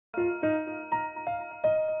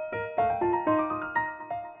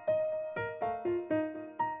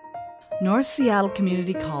North Seattle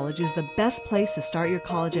Community College is the best place to start your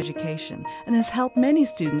college education and has helped many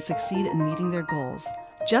students succeed in meeting their goals.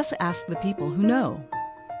 Just ask the people who know.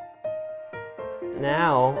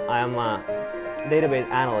 Now I'm a database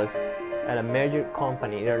analyst at a major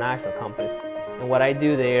company, international companies. And what I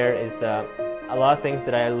do there is a lot of things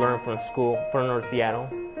that I learned from school, from North Seattle.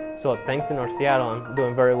 So thanks to North Seattle, I'm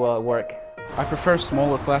doing very well at work. I prefer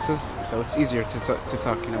smaller classes, so it's easier to talk, with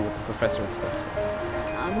the professor and stuff. So.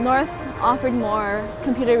 North offered more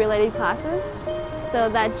computer-related classes, so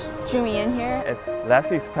that drew me in here. It's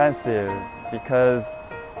less expensive because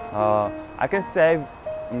I can save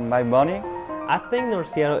my money. I think North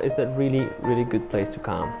Seattle is a really good place to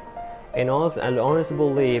come. And also, I honestly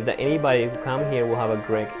believe that anybody who come here will have a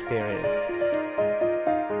great experience.